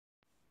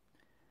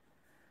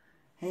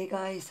Hey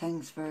guys,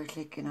 thanks for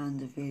clicking on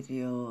the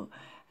video.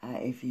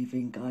 If you've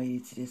been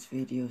guided to this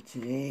video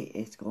today,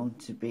 it's going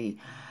to be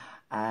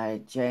a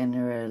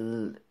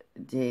general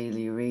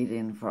daily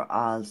reading for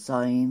all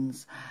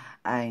signs,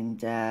 and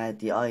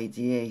the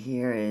idea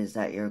here is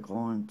that you're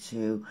going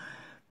to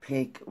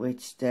pick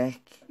which deck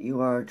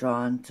you are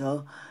drawn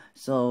to.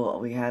 So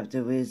we have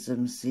the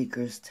Wisdom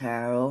Seekers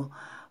Tarot,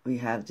 we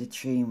have the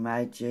Tree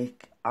Magick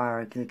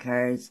Oracle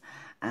cards,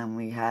 and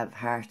we have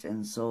Heart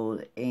and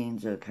Soul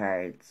Angel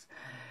cards.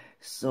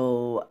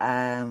 So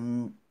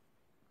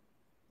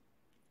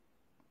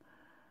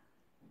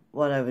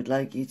what I would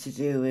like you to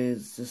do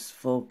is just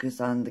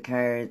focus on the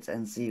cards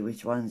and see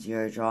which ones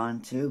you're drawn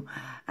to,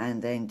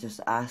 and then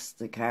just ask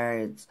the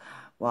cards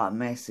what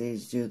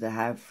message do they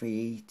have for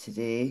you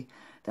today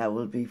that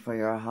will be for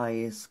your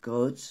highest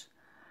good.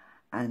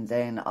 And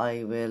then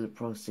I will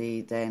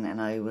proceed then,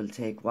 and I will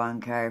take one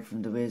card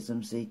from the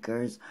Wisdom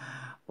Seekers,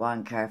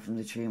 one card from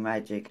the Tree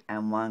Magick,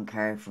 and one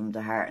card from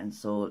the Heart and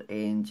Soul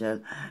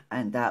Angel,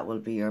 and that will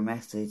be your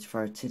message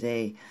for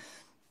today.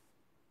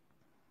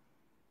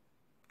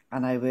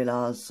 And I will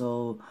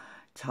also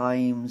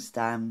time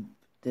stamp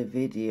the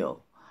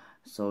video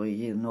so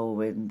you know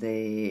when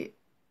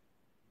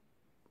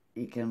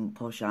you can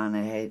push on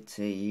ahead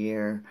to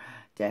your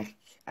deck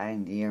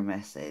and your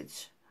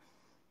message.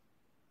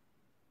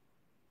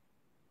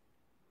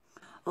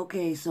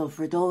 Okay, so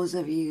for those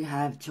of you who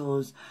have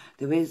chose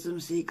the Wisdom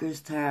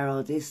Seekers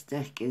Tarot, this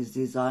deck is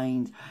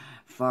designed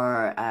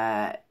for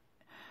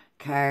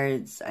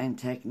cards and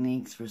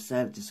techniques for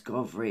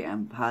self-discovery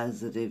and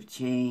positive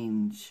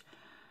change.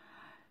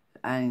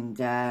 And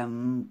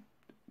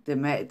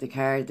the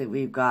card that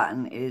we've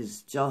gotten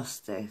is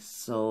Justice.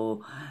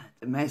 So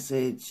the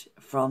message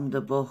from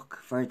the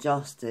book for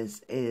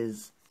Justice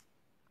is: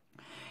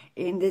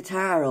 in the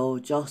tarot,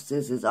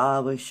 justice is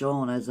always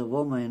shown as a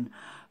woman,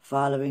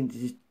 following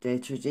the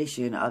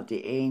tradition of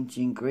the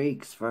ancient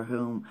Greeks, for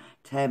whom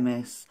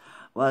Themis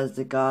was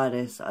the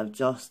goddess of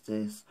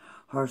justice.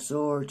 Her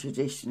sword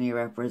traditionally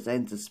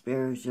represents a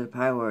spiritual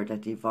power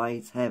that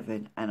divides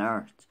heaven and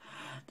earth.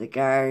 That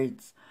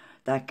guards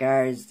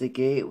the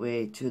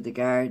gateway to the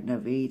Garden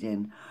of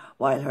Eden,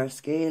 while her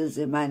scales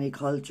in many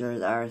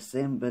cultures are a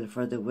symbol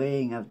for the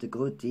weighing of the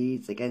good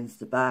deeds against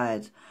the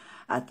bad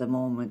at the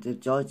moment of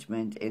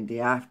judgment in the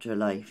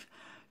afterlife.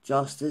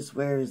 Justice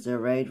wears the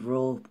red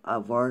robe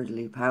of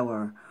worldly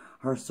power.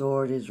 Her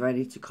sword is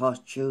ready to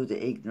cut through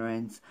the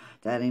ignorance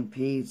that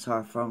impedes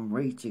her from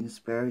reaching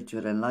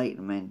spiritual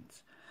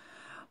enlightenment,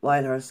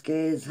 while her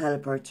scales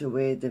help her to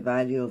weigh the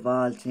value of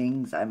all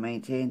things and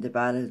maintain the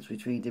balance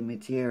between the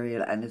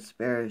material and the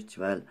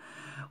spiritual.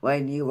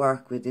 When you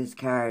work with this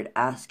card,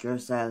 ask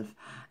yourself,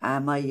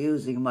 am I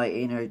using my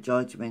inner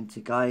judgment to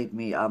guide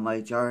me on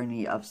my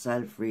journey of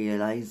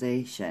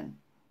self-realization?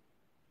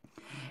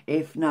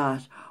 If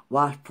not,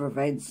 what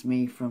prevents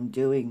me from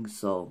doing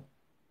so?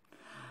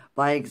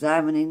 By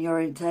examining your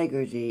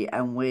integrity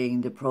and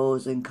weighing the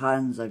pros and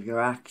cons of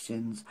your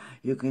actions,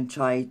 you can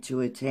try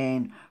to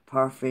attain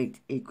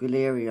perfect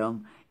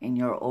equilibrium in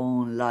your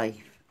own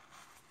life.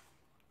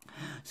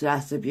 So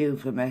that's a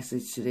beautiful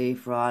message today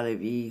for all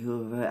of you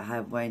who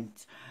have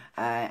went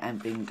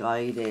and been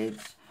guided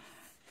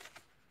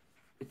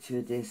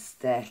to this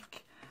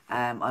deck.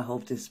 I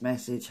hope this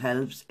message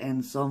helps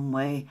in some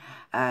way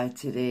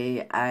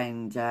today,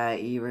 and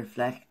you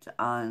reflect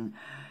on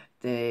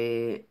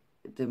the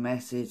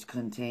message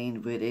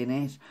contained within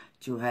it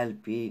to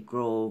help you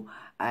grow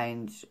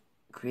and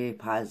create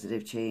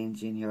positive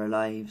change in your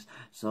lives.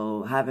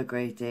 So have a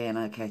great day, and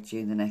I'll catch you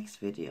in the next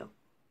video.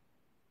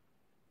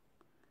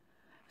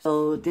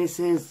 So this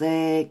is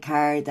the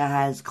card that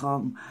has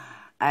come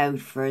out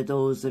for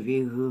those of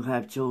you who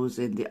have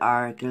chosen the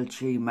Oracle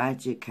Tree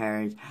Magick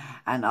card.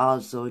 And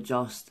also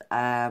just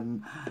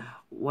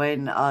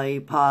when I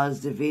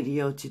paused the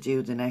video to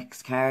do the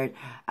next card,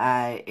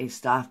 it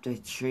stopped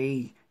at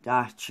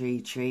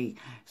 3.33.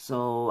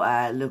 So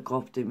look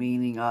up the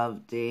meaning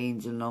of the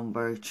angel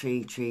number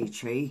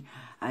 333,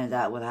 and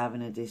that will have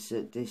an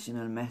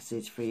additional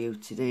message for you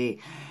today.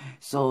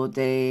 So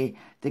the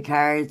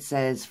card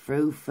says,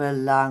 fruitful,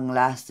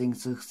 long-lasting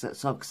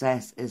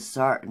success is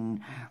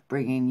certain,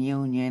 bringing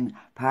union,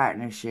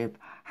 partnership,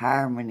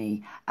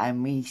 harmony, a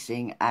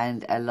meeting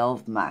and a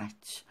love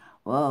match.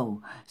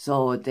 Whoa.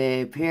 So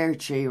the pear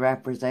tree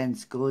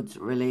represents good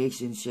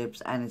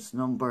relationships, and it's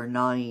number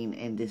 9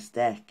 in this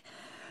deck.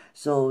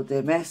 So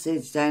the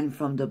message then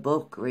from the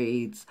book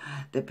reads,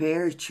 the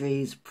pear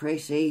tree's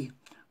pretty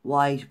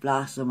white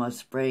blossom of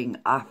spring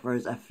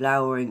offers a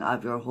flowering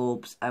of your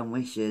hopes and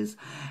wishes,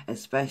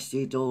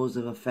 especially those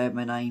of a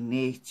feminine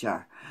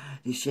nature.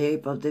 The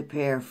shape of the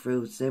pear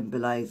fruit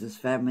symbolizes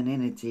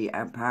femininity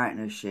and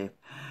partnership.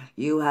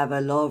 You have a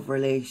love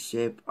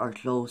relationship or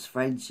close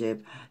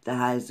friendship that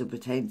has the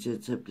potential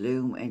to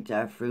bloom into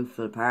a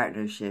fruitful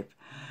partnership.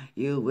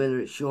 You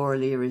will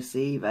surely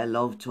receive a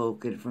love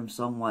token from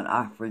someone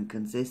offering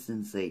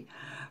consistency,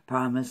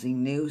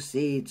 promising new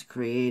seeds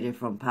created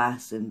from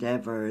past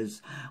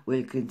endeavours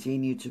will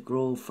continue to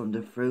grow from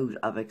the fruit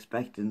of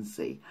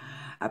expectancy.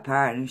 a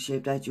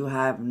partnership that you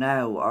have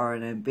now, or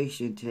an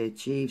ambition to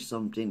achieve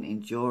something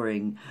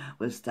enduring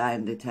will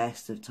stand the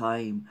test of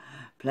time.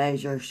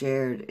 Pleasure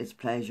shared is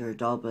pleasure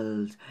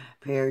doubled.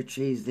 Pear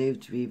trees live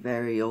to be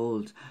very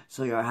old,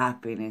 so your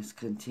happiness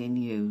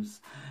continues.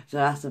 So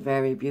that's a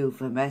very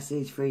beautiful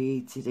message for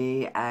you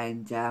today,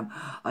 and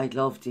I'd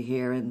love to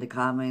hear in the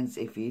comments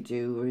if you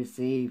do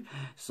receive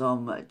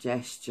some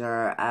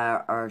gesture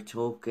or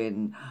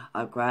token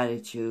of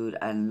gratitude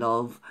and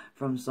love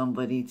from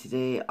somebody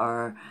today,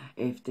 or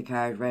if the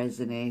card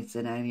resonates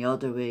in any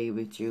other way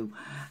with you.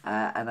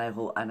 And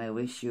I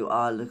wish you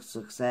all the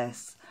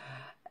success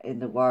in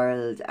the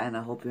world, and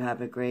I hope you have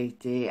a great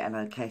day, and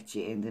I'll catch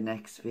you in the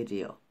next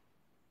video.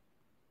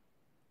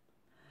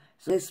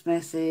 So this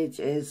message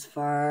is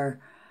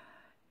for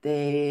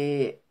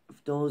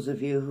those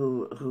of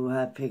you who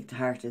have picked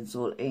Heart and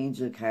Soul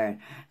Angel card.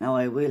 Now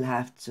I will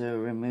have to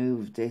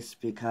remove this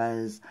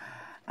because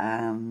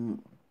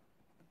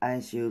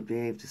as you'll be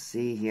able to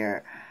see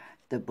here,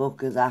 the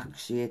book is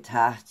actually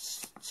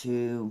attached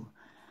to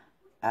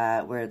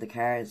where the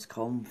cards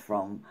come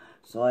from.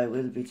 So I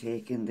will be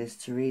taking this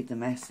to read the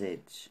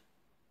message.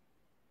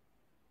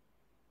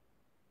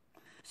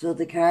 So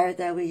the card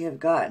that we have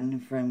gotten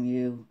from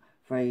you,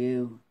 for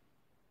you.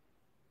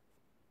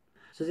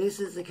 So this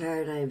is the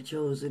card I have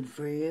chosen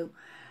for you.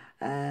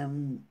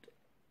 When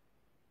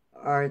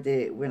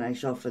I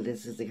shuffle,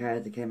 this is the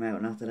card that came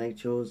out, not that I've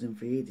chosen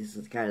for you. This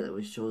is the card that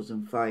was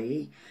chosen for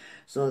you.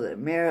 So the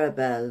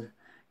Mirabelle,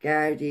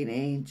 guardian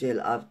angel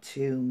of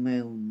 2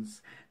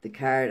 moons. The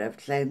card of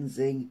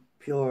cleansing,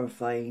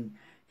 purifying,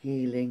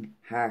 healing,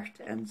 heart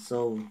and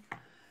soul.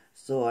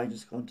 So I'm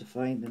just going to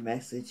find the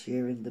message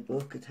here in the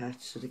book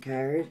attached to the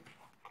card.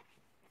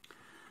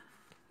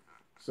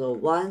 So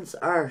once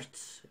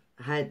Earth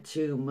had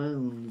 2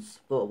 moons,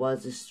 but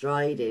was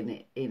destroyed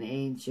in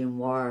ancient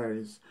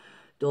wars.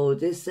 Though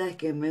this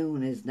second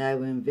moon is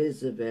now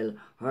invisible,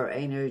 her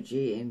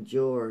energy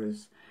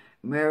endures.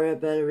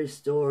 Mirabelle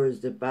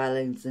restores the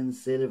balance in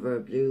silver,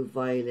 blue,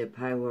 violet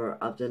power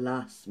of the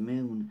last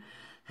moon,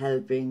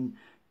 helping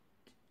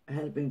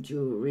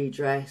to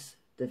redress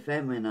the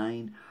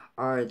feminine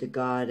or the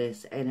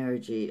goddess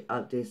energy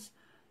of this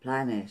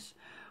planet.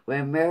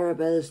 When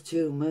Mirabelle's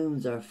 2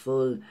 moons are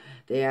full,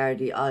 they are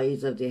the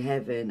eyes of the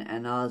heaven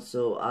and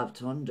also of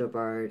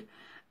Thunderbird,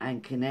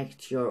 and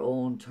connect your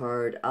own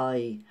third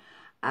eye.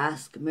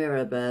 Ask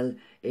Mirabelle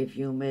if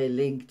you may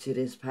link to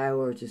this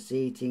power to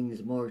see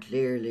things more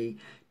clearly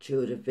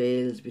through the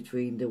veils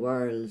between the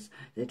worlds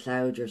that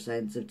cloud your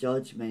sense of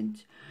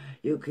judgment.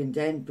 You can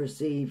then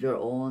perceive your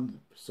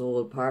own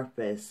soul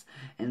purpose,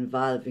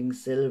 involving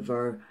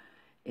silver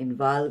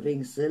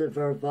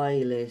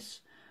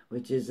violet,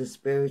 which is the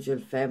spiritual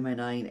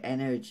feminine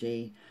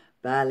energy,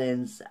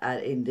 balance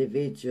at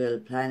individual,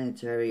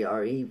 planetary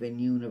or even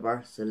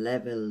universal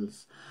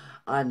levels.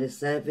 On the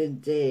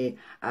 7th day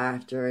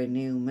after a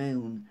new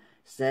moon,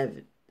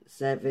 seventh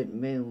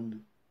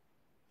moon.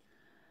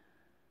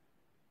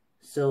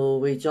 So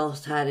we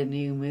just had a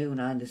new moon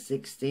on the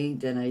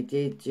 16th, and I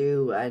did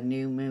do a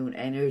new moon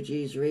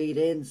energies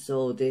reading.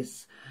 So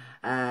this,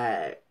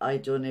 I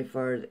done it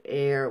for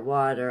air,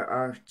 water,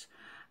 earth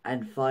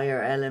and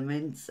fire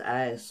elements.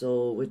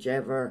 So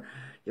whichever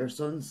your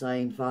sun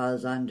sign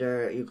falls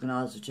under, you can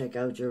also check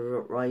out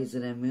your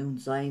rising and moon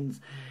signs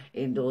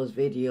in those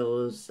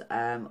videos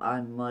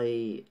on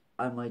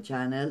my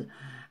channel,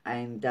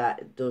 and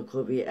that there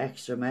could be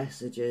extra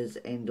messages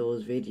in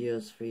those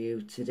videos for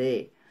you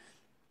today.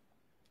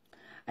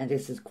 And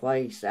this is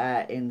quite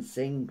in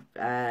sync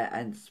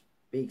and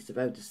speaks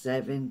about the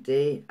 7th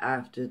day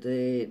after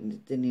the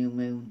new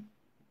moon.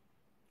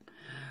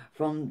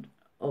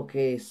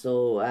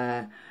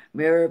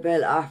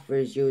 Mirabelle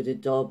offers you the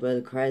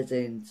double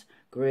crescent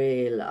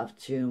grail of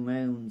 2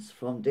 moons.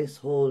 From this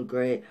whole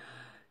grail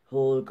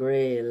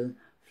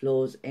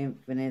flows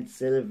infinite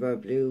silver,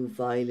 blue,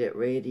 violet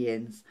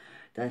radiance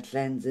that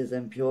cleanses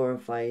and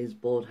purifies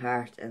both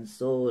heart and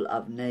soul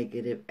of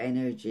negative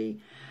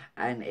energy,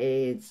 and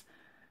aids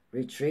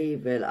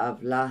retrieval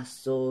of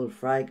lost soul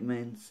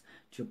fragments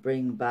to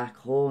bring back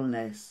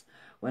wholeness.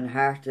 When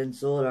heart and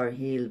soul are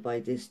healed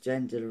by this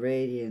gentle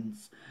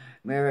radiance,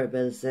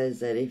 Mirabelle says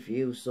that if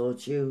you so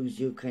choose,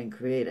 you can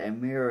create a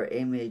mirror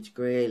image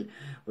grail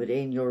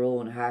within your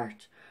own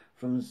heart,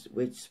 from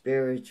which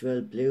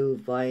spiritual blue,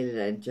 violet,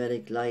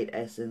 angelic light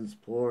essence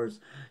pours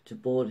to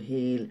both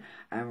heal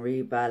and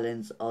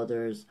rebalance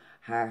others'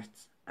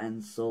 hearts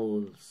and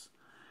souls.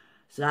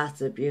 So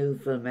that's a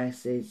beautiful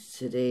message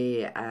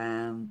today,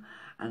 and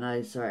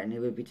I certainly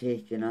will be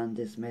taking on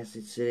this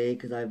message today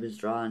because I was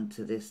drawn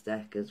to this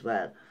deck as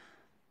well.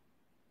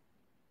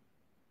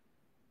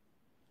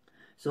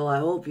 So I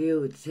hope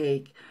you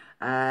take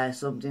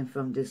something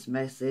from this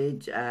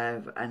message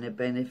and it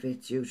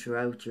benefits you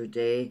throughout your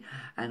day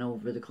and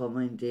over the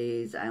coming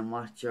days, and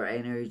watch your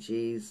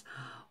energies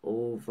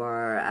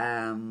over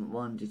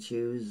Monday,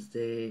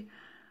 Tuesday,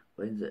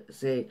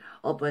 say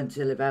up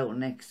until about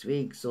next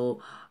week.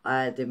 So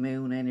the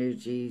moon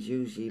energies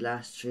usually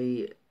last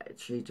three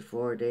to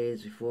 4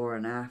 days before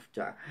and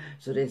after.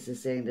 So this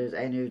is saying there's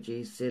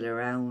energy still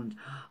around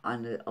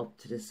on up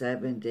to the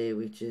 7th day,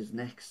 which is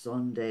next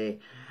Sunday.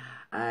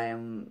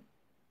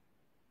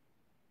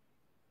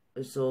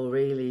 So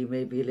really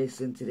maybe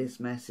listen to this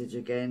message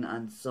again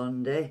on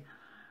Sunday.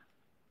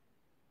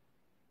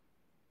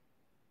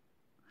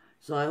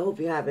 So I hope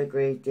you have a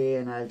great day,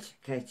 and I'll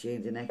catch you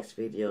in the next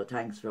video.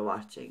 Thanks for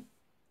watching.